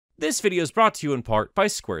This video is brought to you in part by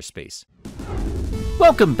Squarespace.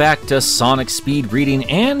 Welcome back to Sonic Speed Reading,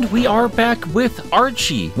 and we are back with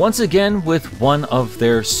Archie, once again with one of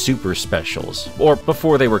their super specials. Or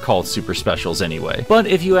before they were called super specials anyway. But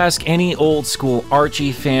if you ask any old school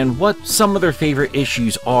Archie fan what some of their favorite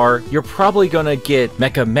issues are, you're probably gonna get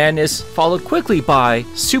Mecha Madness, followed quickly by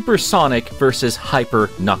Super Sonic versus Hyper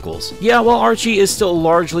Knuckles. Yeah, while Archie is still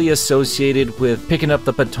largely associated with picking up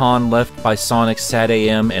the baton left by Sonic's Sad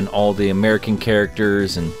AM and all the American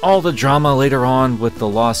characters and all the drama later on with the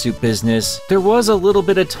lawsuit business, there was a little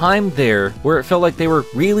bit of time there where it felt like they were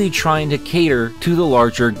really trying to cater to the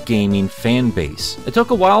larger gaming fan base. It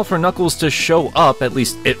took a while for Knuckles to show up, at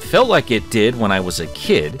least it felt like it did when I was a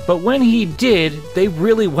kid, but when he did, they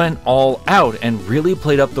really went all out and really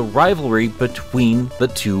played up the rivalry between the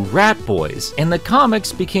two Rat Boys. And the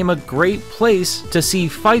comics became a great place to see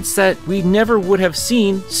fights that we never would have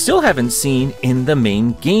seen, still haven't seen, in the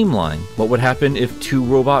main game line. What would happen if two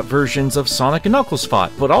robot versions of Sonic and Knuckles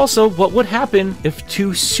fought, but also what would happen if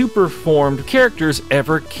two super formed characters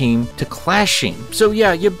ever came to clashing. So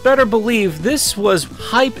yeah, you better believe this was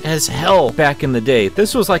hype as hell back in the day.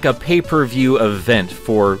 This was like a pay-per-view event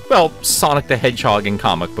for, well, Sonic the Hedgehog in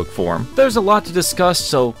comic book form. There's a lot to discuss,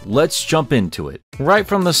 so let's jump into it. Right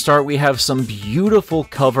from the start, we have some beautiful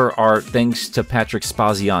cover art thanks to Patrick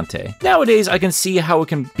Spaziante. Nowadays, I can see how it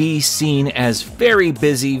can be seen as very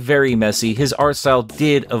busy, very messy. His art style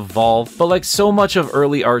did evolve, but like so much of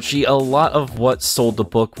early Archie, a lot of what sold the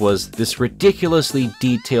book was this ridiculously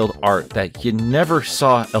detailed art that you never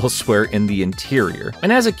saw elsewhere in the interior.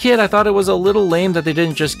 And as a kid, I thought it was a little lame that they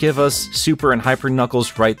didn't just give us Super and Hyper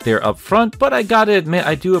Knuckles right there up front, but I gotta admit,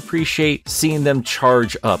 I do appreciate seeing them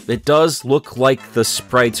charge up. It does look like the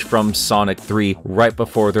sprites from Sonic 3 right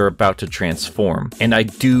before they're about to transform, and I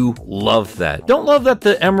do love that. Don't love that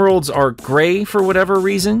the emeralds are gray for whatever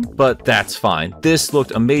reason, but that's fine. This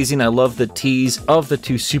looked amazing. I love the tease of the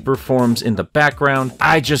two super forms in the background.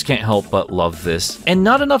 I just can't help but love this. And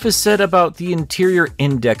not enough is said about the interior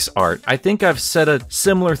index art. I think I've said a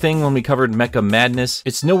similar thing when we covered Mecha Madness.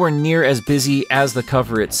 It's nowhere near as busy as the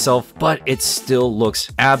cover itself, but it still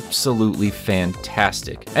looks absolutely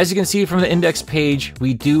fantastic. As you can see from the index page,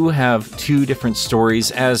 we do have two different stories,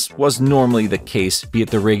 as was normally the case, be it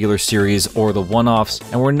the regular series or the one-offs,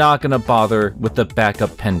 and we're not going to bother with the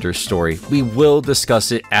backup Pender story. We will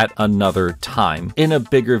discuss it at another time in a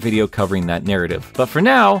bigger video covering that narrative. But for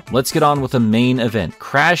now, let's get on with the main event,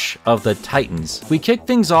 Crash of the Titans. We kick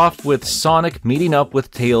things off with Sonic meeting up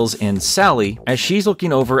with Tails and Sally as she's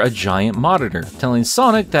looking over a giant monitor, telling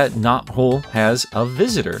Sonic that Knothole has a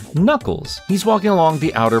visitor, Knuckles. He's walking along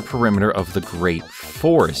the outer perimeter of the Great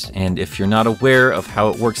Forest, and if you're not aware of how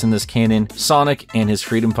it works in this canon, Sonic and his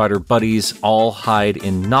Freedom Fighter buddies all hide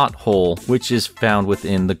in Knothole, which is found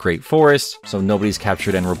within the Great Forest, so nobody's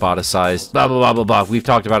captured and roboticized, blah blah blah blah blah. We've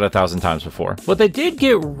talked about it 1,000 times before. What they did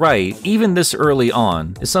get right, even this early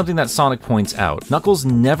on, is something that Sonic points out. Knuckles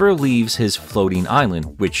never leaves his floating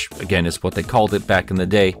island, which again is what they called it back in the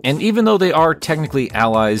day, and even though they are technically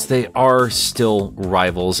allies, they are still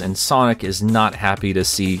rivals, and Sonic is not happy to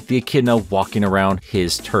see the echidna walking around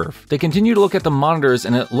his turf. They continue to look at the monitors,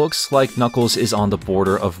 and it looks like Knuckles is on the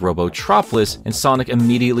border of Robotropolis, and Sonic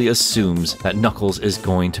immediately assumes that Knuckles is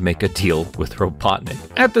going to make a deal with Robotnik.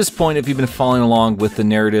 At this point, if you've been following along with the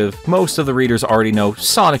narrative, most of the readers already know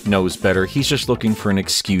Sonic knows better. He's just looking for an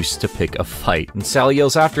excuse to pick a fight. And Sally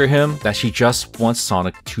yells after him that she just wants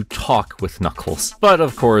Sonic to talk with Knuckles. But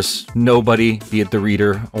of course, nobody, be it the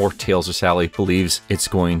reader or Tails or Sally, believes it's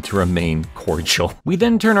going to remain cordial. We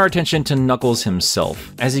then turn our attention to Knuckles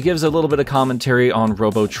himself, as he gives a little bit of commentary on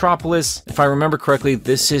Robotropolis. If I remember correctly,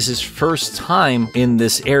 this is his first time in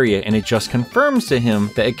this area, and it just confirms to him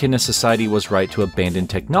that Echidna Society was right to abandon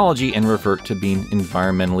technology and revert to being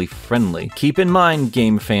environmentally friendly. Keep in mind,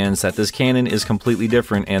 game fans, that this canon is completely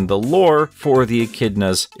different, and the lore for the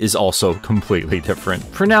Echidnas is also completely different.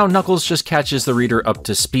 For now, Knuckles just catches the reader up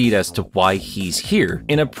to speed as to why he's here.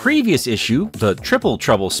 In a previous issue, the Triple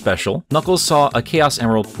Trouble special, Knuckles saw a Chaos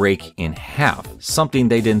Emerald break in half, something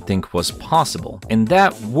they didn't think was possible. And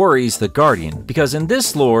that worries the Guardian, because in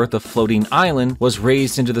this lore, the floating island was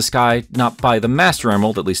raised into the sky not by the Master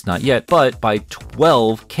Emerald, at least not yet, but by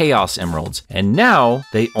 12 Chaos Emeralds, and now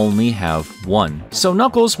they only have one. So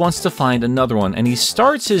Knuckles wants to find another one, and he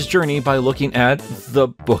starts his journey by looking at the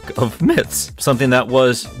Book of Myths, something that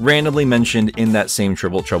was randomly mentioned in that same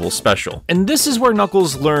Triple Trouble special. And this is where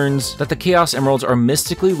Knuckles learns that the Chaos Emeralds are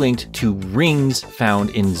mystically linked to rings found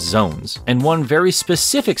in zones. And one very very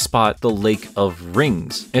specific spot, the Lake of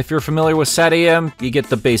Rings. If you're familiar with SAT-AM, you get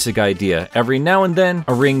the basic idea. Every now and then,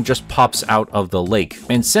 a ring just pops out of the lake.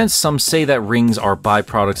 And since some say that rings are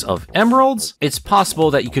byproducts of emeralds, it's possible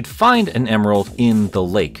that you could find an emerald in the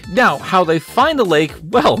lake. Now, how they find the lake?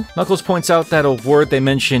 Well, Knuckles points out that a word they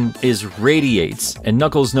mention is radiates, and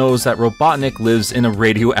Knuckles knows that Robotnik lives in a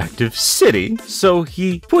radioactive city. So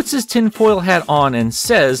he puts his tinfoil hat on and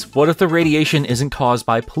says, what if the radiation isn't caused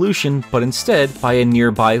by pollution, but instead by a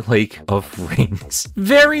nearby lake of rings?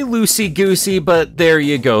 Very loosey-goosey, but there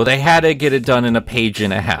you go. They had to get it done in a page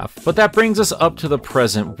and a half. But that brings us up to the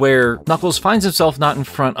present, where Knuckles finds himself not in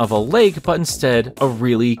front of a lake, but instead a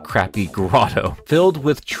really crappy grotto, filled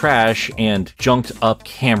with trash and junked up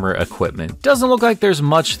camera equipment. Doesn't look like there's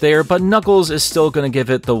much there, but Knuckles is still gonna give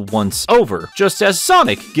it the once over, just as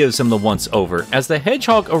Sonic gives him the once over, as the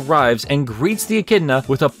Hedgehog arrives and greets the Echidna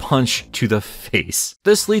with a punch to the face.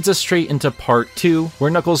 This leads us straight into part 2,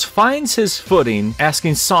 where Knuckles finds his footing,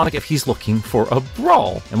 asking Sonic if he's looking for a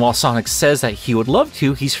brawl. And while Sonic says that he would love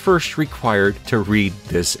to, he's first required to read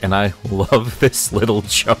this, and I love this little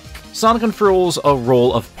joke. Sonic unfurls a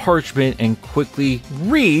roll of parchment and quickly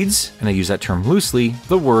reads, and I use that term loosely,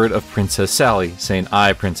 the word of Princess Sally, saying,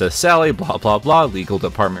 I, Princess Sally, blah blah blah, legal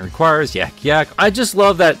department requires, yak yak. I just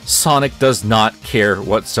love that Sonic does not care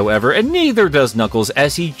whatsoever, and neither does Knuckles,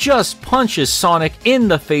 as he just punches Sonic in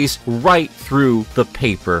the face right through the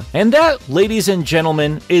paper. And that, ladies and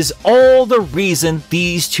gentlemen, is all the reason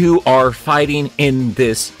these two are fighting in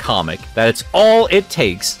this comic. That's all it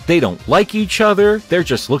takes. They don't like each other, they're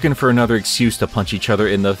just looking for another excuse to punch each other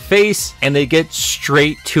in the face, and they get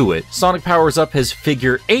straight to it. Sonic powers up his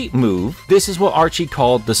figure 8 move. This is what Archie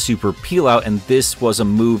called the super peel out, and this was a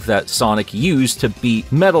move that Sonic used to beat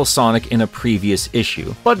Metal Sonic in a previous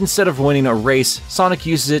issue. But instead of winning a race, Sonic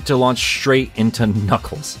uses it to launch straight into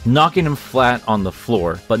Knuckles, knocking him flat on the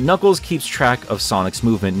floor. But Knuckles keeps track of Sonic's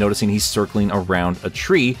movement, noticing he's circling around a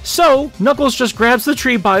tree. So Knuckles just grabs the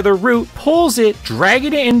tree by the root, pulls it,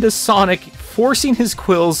 dragging it into Sonic, forcing his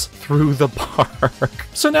quills through the bark.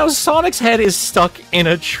 So now Sonic's head is stuck in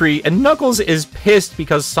a tree, and Knuckles is pissed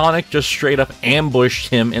because Sonic just straight up ambushed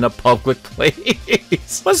him in a public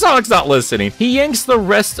place. But Sonic's not listening. He yanks the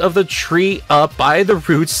rest of the tree up by the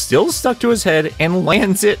roots, still stuck to his head, and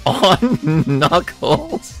lands it on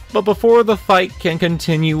Knuckles. But before the fight can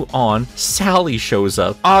continue on, Sally shows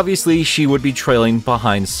up. Obviously, she would be trailing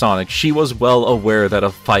behind Sonic. She was well aware that a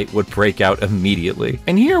fight would break out immediately.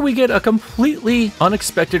 And here we get a completely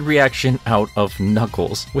unexpected reaction out of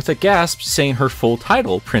Knuckles, with a gasp saying her full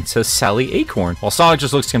title, Princess Sally Acorn, while Sonic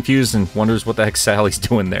just looks confused and wonders what the heck Sally's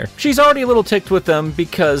doing there. She's already a little ticked with them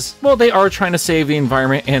because, well, they are trying to save the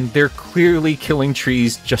environment and they're clearly killing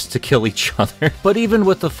trees just to kill each other. But even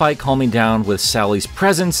with the fight calming down with Sally's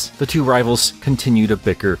presence, the two rivals continue to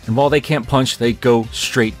bicker, and while they can't punch, they go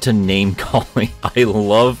straight to name-calling. I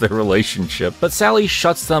love their relationship. But Sally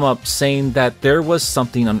shuts them up, saying that there was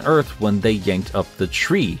something on Earth when they yanked up the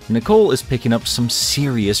tree. Nicole is picking up some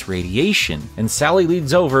serious radiation, and Sally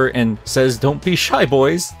leads over and says, don't be shy,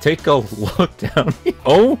 boys. Take a look down.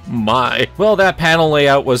 Oh my. Well, that panel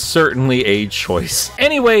layout was certainly a choice.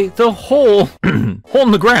 Anyway, the hole in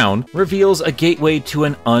the ground reveals a gateway to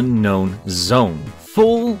an unknown zone,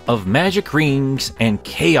 full of magic rings and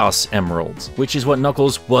chaos emeralds, which is what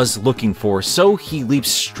Knuckles was looking for, so he leaps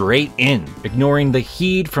straight in, ignoring the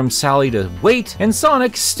heed from Sally to wait, and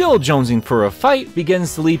Sonic, still jonesing for a fight,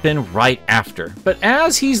 begins to leap in right after. But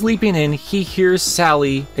as he's leaping in, he hears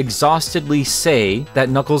Sally exhaustedly say that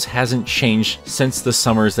Knuckles hasn't changed since the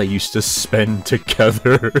summers they used to spend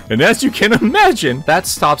together. And as you can imagine, that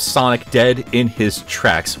stops Sonic dead in his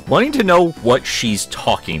tracks, wanting to know what she's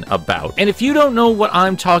talking about. And if you don't know what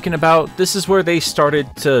I'm talking about, this is where they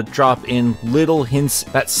started to drop in little hints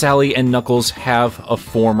that Sally and Knuckles have a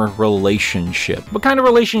former relationship. What kind of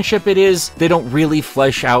relationship it is, they don't really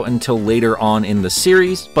flesh out until later on in the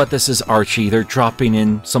series, but this is Archie. They're dropping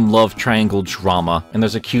in some love triangle drama, and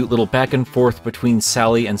there's a cute little back and forth between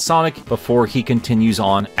Sally and Sonic before he continues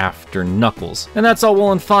on after Knuckles. And that's all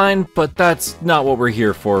well and fine, but that's not what we're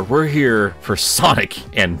here for. We're here for Sonic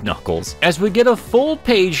and Knuckles, as we get a full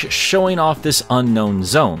page showing off this unknown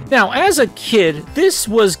zone. Now, as a kid, this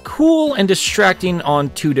was cool and distracting on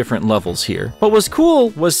two different levels here. What was cool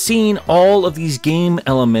was seeing all of these game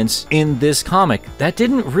elements in this comic. That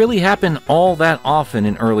didn't really happen all that often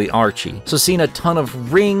in early Archie. So seeing a ton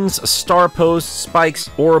of rings, a star post, spikes,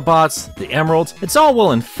 Orobots, the emeralds, it's all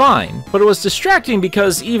well and fine. But it was distracting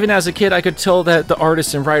because even as a kid, I could tell that the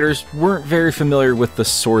artists and writers weren't very familiar with the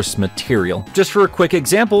source material. Just for a quick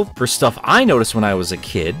example, for stuff I noticed when I was a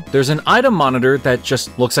kid, there's an item monitor board that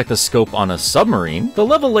just looks like the scope on a submarine. The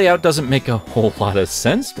level layout doesn't make a whole lot of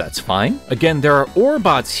sense, that's fine. Again, there are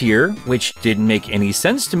Orebots here, which didn't make any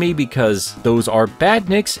sense to me because those are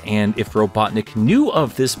badniks, and if Robotnik knew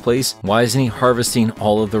of this place, why isn't he harvesting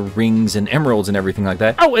all of the rings and emeralds and everything like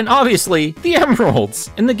that? Oh, and obviously, the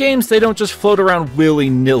emeralds! In the games, they don't just float around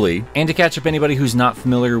willy-nilly. And to catch up anybody who's not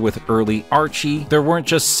familiar with early Archie, there weren't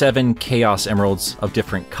just 7 Chaos Emeralds of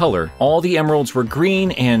different color. All the emeralds were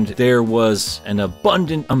green, and there was an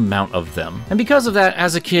abundant amount of them. And because of that,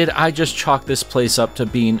 as a kid, I just chalked this place up to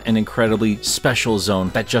being an incredibly special zone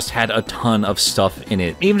that just had a ton of stuff in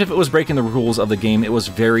it. Even if it was breaking the rules of the game, it was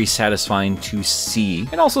very satisfying to see,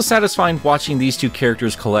 and also satisfying watching these two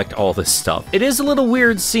characters collect all this stuff. It is a little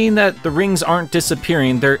weird seeing that the rings aren't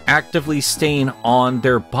disappearing, they're actively staying on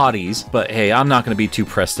their bodies, but hey, I'm not going to be too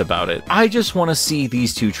pressed about it. I just want to see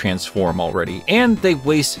these two transform already, and they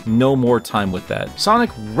waste no more time with that. Sonic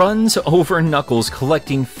runs over Knuckles,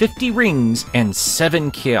 collecting 50 rings and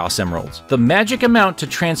 7 Chaos Emeralds, the magic amount to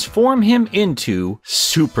transform him into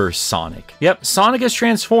Super Sonic. Yep, Sonic is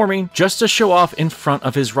transforming just to show off in front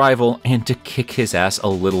of his rival and to kick his ass a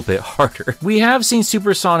little bit harder. We have seen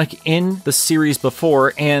Super Sonic in the series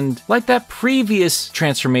before, and like that previous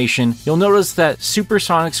transformation, you'll notice that Super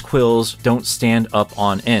Sonic's quills don't stand up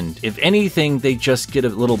on end. If anything, they just get a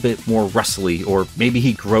little bit more rustly, or maybe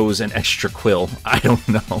he grows an extra quill. I don't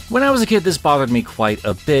know. When I was a kid, this bothered me quite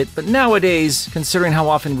a bit, but nowadays, considering how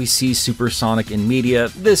often we see Super Sonic in media,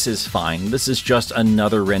 this is fine. This is just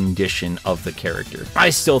another rendition of the character. I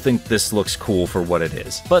still think this looks cool for what it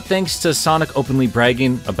is. But thanks to Sonic openly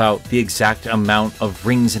bragging about the exact amount of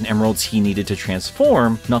rings and emeralds he needed to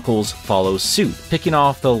transform, Knuckles follows suit, picking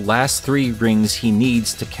off the last 3 rings he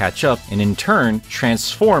needs to catch up, and in turn,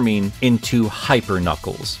 transforming into Hyper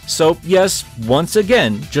Knuckles. So yes, once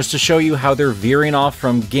again, just to show you how they're veering off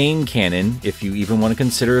from game canon, if you even want to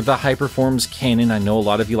consider the Hyperforms canon. I know a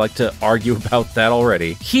lot of you like to argue about that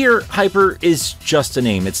already. Here, Hyper is just a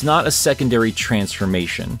name. It's not a secondary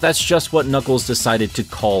transformation. That's just what Knuckles decided to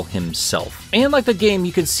call himself. And like the game,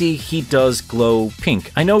 you can see he does glow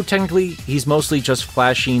pink. I know technically he's mostly just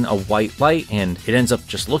flashing a white light and it ends up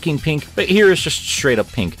just looking pink, but here it's just straight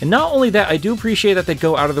up pink. And not only that, I do appreciate that they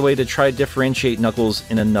go out of the way to try to differentiate Knuckles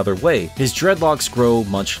in another way. His dreadlocks grow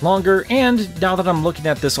much longer, and now that I'm looking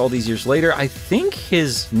at this all these years later, I think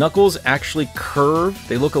his knuckles actually curve.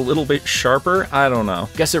 They look a little bit sharper. I don't know.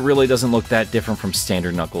 Guess it really doesn't look that different from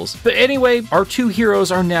standard Knuckles. But anyway, our two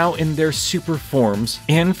heroes are now in their super forms,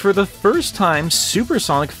 and for the first time, Super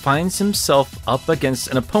Sonic finds himself up against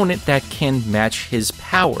an opponent that can match his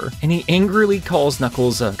power, and he angrily calls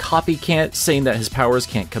Knuckles a copycat, saying that his powers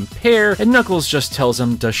can't compare, and Knuckles just tells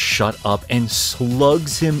him to shut up and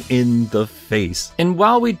slugs him in the face. And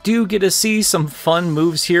while we do get to see some fun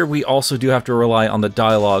moves here, we also do have to rely on the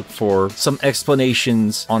dialogue for some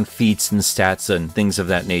explanations on feats and stats and things of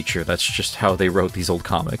that nature. That's just how they wrote these old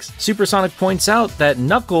comics. Super Sonic points out that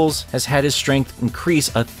Knuckles has had his strength increase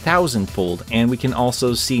 1,000-fold, and we can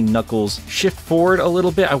also see Knuckles shift forward a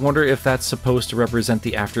little bit. I wonder if that's supposed to represent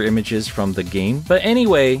the after images from the game. But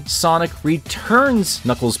anyway, Sonic returns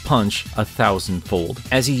Knuckles' punch 1,000-fold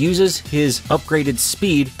as he uses his upgraded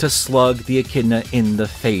speed to slug the Echidna in the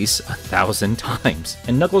face 1,000 times.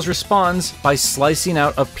 And Knuckles responds by slicing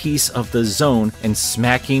out a piece of the zone and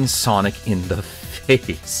smacking Sonic in the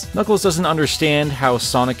face. Knuckles doesn't understand how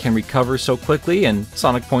Sonic can recover so quickly, and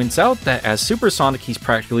Sonic points out that as Super Sonic, he's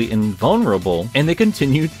practically invulnerable, and they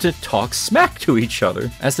continue to talk smack to each other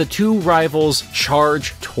as the two rivals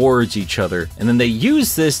charge towards each other. And then they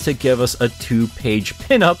use this to give us a 2-page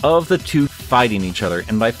pinup of the two fighting each other.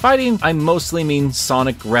 And by fighting, I mostly mean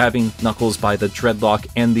Sonic grabbing Knuckles by the dreadlock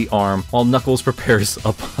and the arm while Knuckles prepares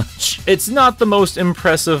a punch. It's not the most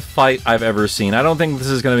impressive fight I've ever seen. I don't think this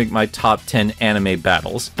is going to make my top 10 anime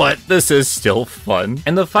battles, but this is still fun.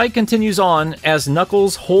 And the fight continues on as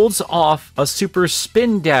Knuckles holds off a super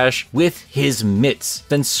spin dash with his mitts,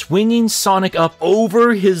 then swinging Sonic up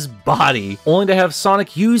over his body, only to have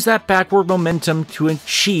Sonic use that backward momentum to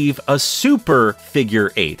achieve a super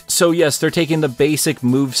figure 8. So yes, they're taking the basic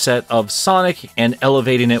moveset of Sonic and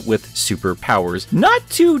elevating it with superpowers. Not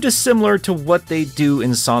too dissimilar to what they do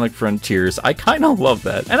in Sonic Frontiers. I kind of love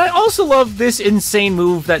that. And I also love this insane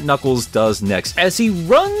move that Knuckles does next, as he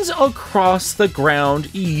runs across the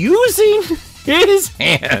ground using his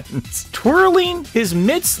hands, twirling his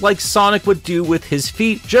mitts like Sonic would do with his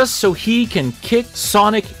feet just so he can kick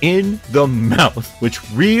Sonic in the mouth, which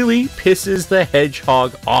really pisses the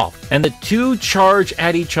hedgehog off. And the two charge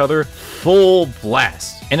at each other full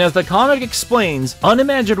blast. And as the comic explains,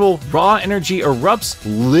 unimaginable raw energy erupts,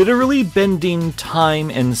 literally bending time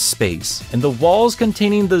and space, and the walls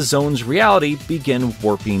containing the zone's reality begin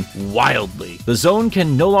warping wildly. The zone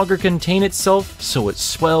can no longer contain itself, so it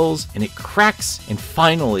swells and it cracks, and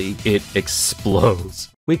finally it explodes.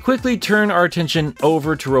 We quickly turn our attention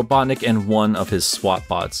over to Robotnik and one of his SWAT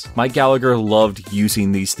bots. Mike Gallagher loved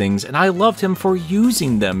using these things, and I loved him for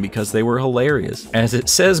using them because they were hilarious. As it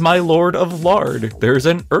says, my lord of lard, there's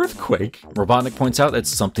an earthquake. Robotnik points out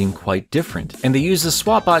that's something quite different, and they use the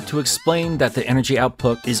SWAT bot to explain that the energy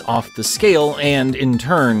output is off the scale, and in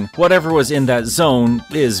turn, whatever was in that zone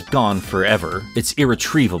is gone forever. It's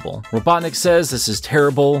irretrievable. Robotnik says this is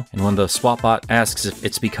terrible, and when the SWAT bot asks if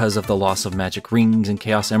it's because of the loss of magic rings and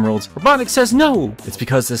Chaos Emeralds, Robotnik says no! It's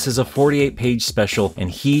because this is a 48-page special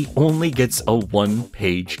and he only gets a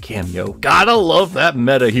 1-page cameo. Gotta love that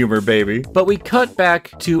meta humor, baby. But we cut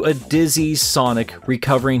back to a dizzy Sonic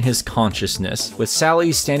recovering his consciousness, with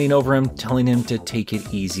Sally standing over him telling him to take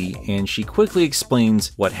it easy, and she quickly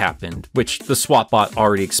explains what happened, which the SWAT bot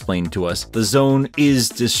already explained to us. The zone is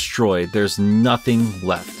destroyed, there's nothing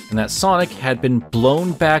left, and that Sonic had been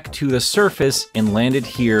blown back to the surface and landed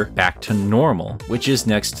here back to normal, which is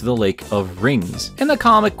next to the Lake of Rings. And the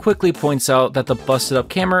comic quickly points out that the busted up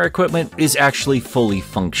camera equipment is actually fully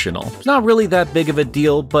functional. It's not really that big of a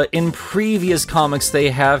deal, but in previous comics they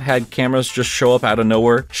have had cameras just show up out of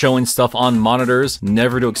nowhere, showing stuff on monitors,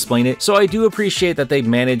 never to explain it. So I do appreciate that they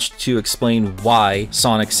managed to explain why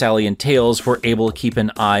Sonic, Sally, and Tails were able to keep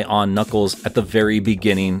an eye on Knuckles at the very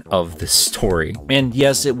beginning of the story. And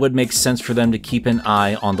yes, it would make sense for them to keep an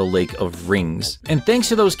eye on the Lake of Rings. And thanks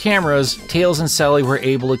to those cameras, Tails and Sally were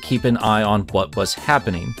able to keep an eye on what was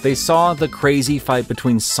happening. They saw the crazy fight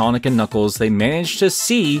between Sonic and Knuckles, they managed to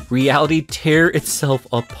see reality tear itself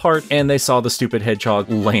apart, and they saw the stupid hedgehog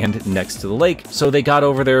land next to the lake, so they got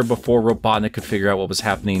over there before Robotnik could figure out what was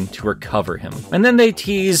happening to recover him. And then they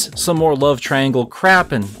tease some more love triangle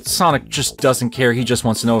crap, and Sonic just doesn't care, he just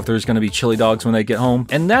wants to know if there's gonna be chili dogs when they get home.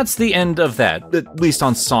 And that's the end of that, at least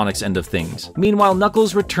on Sonic's end of things. Meanwhile,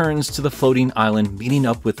 Knuckles returns to the floating island, meeting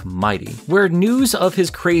up with Mighty, where news of his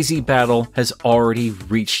crazy battle has already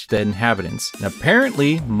reached the inhabitants. And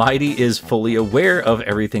apparently, Mighty is fully aware of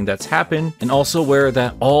everything that's happened, and also aware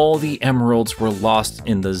that all the emeralds were lost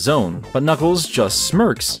in the zone. But Knuckles just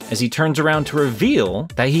smirks as he turns around to reveal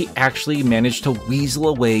that he actually managed to weasel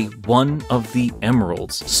away one of the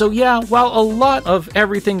emeralds. So yeah, while a lot of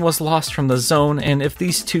everything was lost from the zone, and if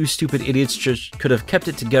these two stupid idiots just could have kept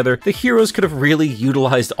it together, the heroes could have really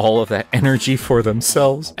utilized all of that energy for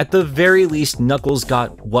themselves. At the very least, Knuckles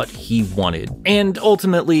got what he wanted. And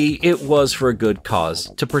ultimately, it was for a good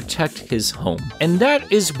cause, to protect his home. And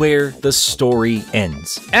that is where the story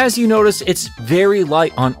ends. As you notice, it's very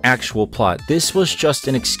light on actual plot. This was just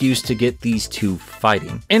an excuse to get these two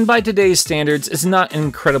fighting. And by today's standards, it's not an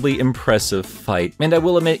incredibly impressive fight. And I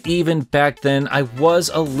will admit, even back then, I was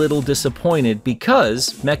a little disappointed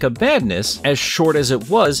because Mecha Madness, as short as it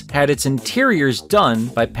was, had its interiors done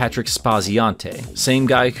by Patrick Spaziante, same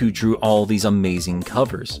guy who drew all these amazing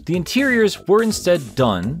covers. The interiors were instead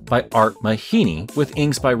done by Art Mahini, with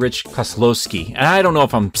inks by Rich Koslowski. And I don't know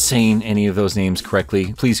if I'm saying any of those names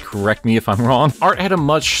correctly, please correct me if I'm wrong. Art had a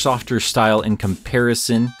much softer style in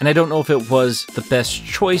comparison, and I don't know if it was the best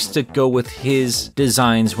choice to go with his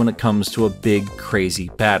designs when it comes to a big, crazy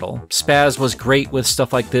battle. Spaz was great with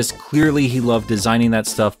stuff like this, clearly he loved designing that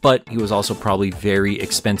stuff, but he was also probably very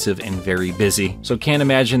expensive and very busy. So can't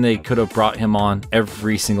imagine they could have brought him on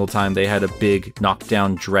every single time they had a big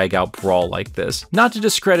knockdown, drag-out brawl like this. Not to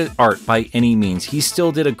discredit Art by any means, he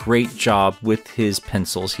still did a great job with his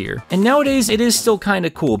pencils here. And nowadays, it is still kind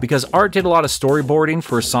of cool because Art did a lot of storyboarding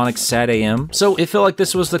for Sonic Sad AM, so it felt like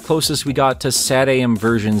this was the closest we got to Sad AM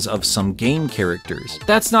versions of some game characters.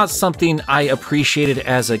 That's not something I appreciated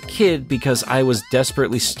as a kid because I was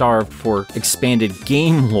desperately starved for expanded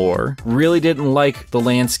game lore, really didn't like the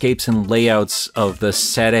landscapes and layouts of the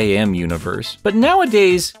Sad AM universe. But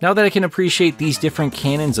nowadays, now that I can appreciate these different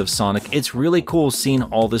canons of Sonic, it's really cool seeing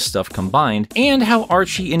all this stuff combined, and how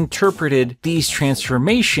Archie interpreted these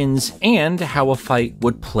transformations and how a fight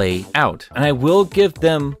would play out. And I will give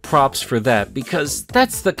them props for that, because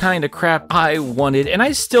that's the kind of crap I wanted, and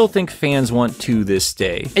I still think fans want to this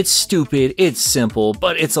day. It's stupid, it's simple,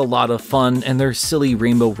 but it's a lot of fun, and they're silly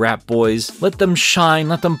rainbow rap boys. Let them shine,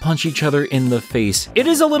 let them punch each other in the face. It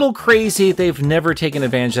is a little crazy they've never taken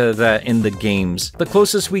advantage of that in the games. The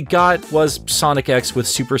closest we got was Sonic X with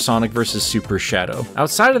Super Sonic vs. Super Shadow.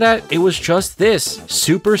 Outside of that, it was just this,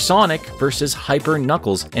 Super Sonic versus Hyper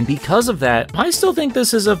Knuckles, and because of that, I still think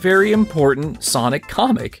this is a very important Sonic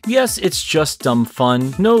comic. Yes, it's just dumb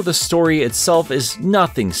fun. No, the story itself is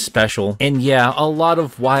nothing special, and yeah, a lot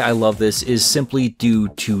of why I love this is simply due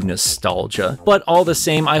to nostalgia. But all the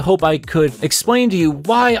same, I hope I could explain to you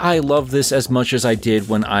why I love this as much as I did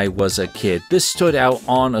when I was a kid. This stood out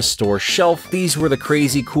on a store shelf. These were the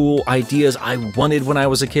crazy cool ideas I wanted when I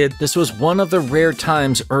was a kid. This was one of the rare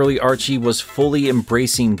times early Archie was fully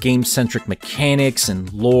embracing game-centric mechanics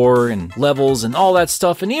and lore and levels and all that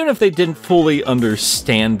stuff, and even if they didn't fully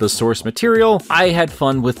understand the source material, I had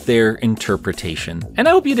fun with their interpretation. And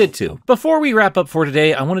I hope you did too. Before we wrap up for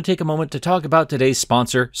today, I want to take a moment to talk about today's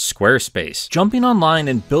sponsor, Squarespace. Jumping online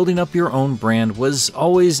and building up your own brand was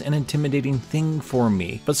always an intimidating thing for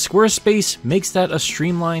me, but Squarespace makes that a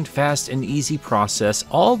streamlined, fast, and easy process,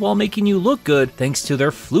 all while making you look good thanks to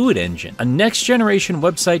their Fluid Engine, a next-generation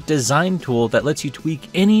website design tool that lets you tweak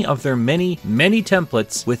any of their many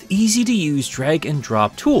templates with easy-to-use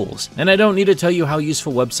drag-and-drop tools. And I don't need to tell you how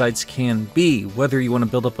useful websites can be, whether you want to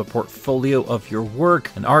build up a portfolio of your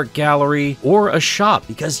work, an art gallery, or a shop,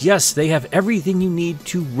 because yes, they have everything you need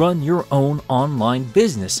to run your own online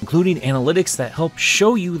business, including analytics that help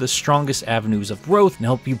show you the strongest avenues of growth and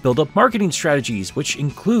help you build up marketing strategies, which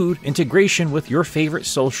include integration with your favorite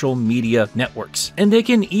social media networks. And they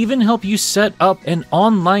can even help you set up an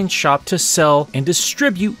online shop to sell and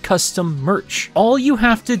distribute custom merch. All you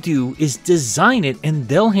have to do is design it and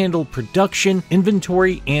they'll handle production,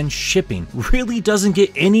 inventory, and shipping. Really doesn't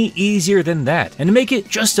get any easier than that. And to make it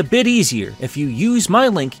just a bit easier, if you use my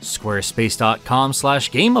link,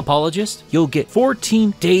 squarespace.com/gameapologist, you'll get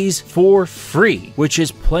 14 days for free, which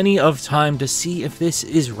is plenty of time to see if this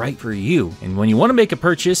is right for you. And when you want to make a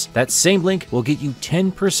purchase, that same link will get you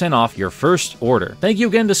 10% off your first order. Thank you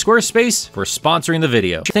again to Squarespace for sponsoring the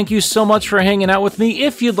video. Thank you so much for hanging out with me.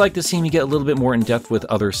 If you'd like to see me get a little bit more in depth with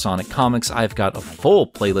other Sonic comics, I've got a full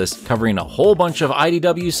playlist covering a whole bunch of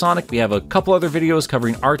IDW Sonic. We have a couple other videos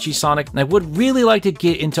covering Archie Sonic, and I would really like to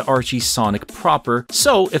get into Archie Sonic proper.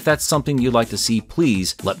 So if that's something you'd like to see,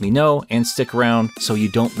 please let me know and stick around so you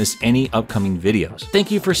don't miss any upcoming videos.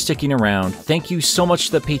 Thank you for sticking around. Thank you so much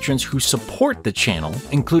to the patrons who support the channel,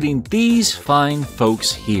 including these fine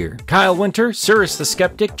folks here. Kyle Winter, Cyrus the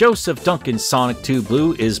Skeptic, Joseph Duncan, Sonic 2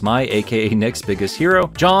 Blue is my aka next biggest hero,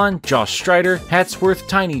 John, Josh Strider, Hatsworth,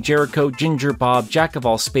 Tiny Jericho, Ginger Bob, Jack of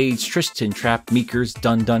All Spades, Tristan Trapp, Meekers,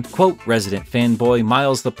 Dun Dun, Quote, Resident Fanboy,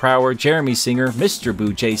 Miles the Prower, Jeremy Singer, Mr.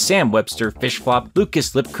 Boo J, Sam Webster, Fishflop,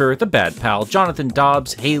 Lucas Lipker, The Bad Pal, Jonathan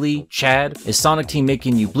Dobbs, Haley, Chad, Is Sonic Team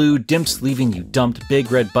Making You Blue, Dimps Leaving You Dumped,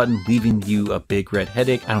 Big Red Button Leaving You a Big Red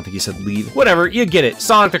Headache, I don't think you said leave, whatever, you get it,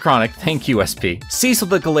 Sonic the Chronic, thank you SP, Cecil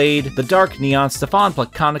the Glade, The Dark Neon, Stefan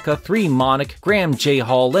Placonica, 3 Monic, Graham J.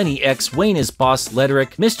 Hall, Lenny X, Wayne is Boss,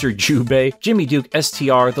 Lederick, Mr. Jubei, Jimmy Duke,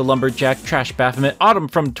 STR, The Lumberjack, Trash Baphomet, Autumn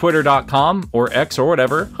from Twitter.com, or X or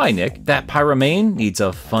whatever, hi Nick, That Pyromane needs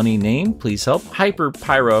a funny name, please help, Hyper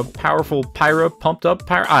Pyro, Powerful Pyro, Pumped Up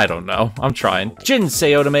Pyro, I don't know, I'm trying, Jin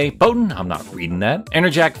Seotome, Boten, I'm not reading that,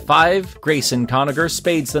 Enerjack 5, Grayson Conager,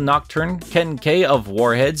 Spades the Nocturne, Ken K of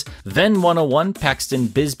Warheads, Ven 101, Paxton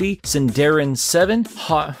Bisbee, Cinderin 7,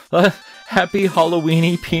 Happy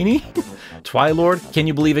Halloweeny Peeny? Twilord, can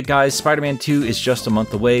you believe it guys? Spider-Man 2 is just a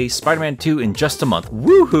month away. Spider-Man 2 in just a month.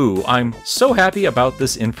 Woohoo! I'm so happy about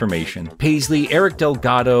this information. Paisley, Eric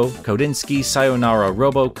Delgado, Kodinsky, Sayonara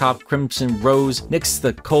Robocop, Crimson Rose, Nyx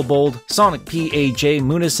the Kobold, Sonic PAJ,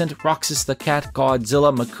 Moonicent, Roxas the Cat,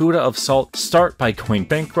 Godzilla, Makuta of Salt, Start by Going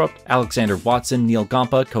Bankrupt, Alexander Watson, Neil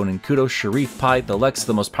Gampa, Conan Kudo, Sharif Pi, the Lex,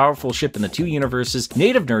 the most powerful ship in the 2 universes,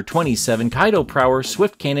 Native Nerd 27, Kaido Prower,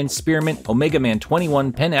 Swift Cannon, Spearmint, Omega Man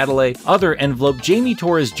 21, Penn Adelaide, Other Envelope, Jamie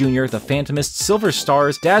Torres Jr., The Phantomist, Silver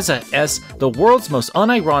Stars, Daza S, the world's most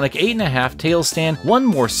unironic 8.5 tail stand, one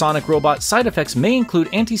more Sonic robot, side effects may include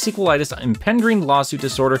anti-sequelitis, impending lawsuit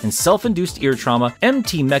disorder, and self-induced ear trauma,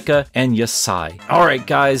 MT Mecha, and Yasai. Alright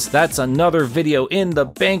guys, that's another video in the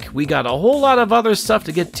bank. We got a whole lot of other stuff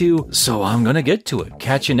to get to, so I'm gonna get to it.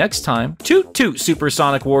 Catch you next time. Toot toot,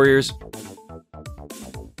 Supersonic Warriors!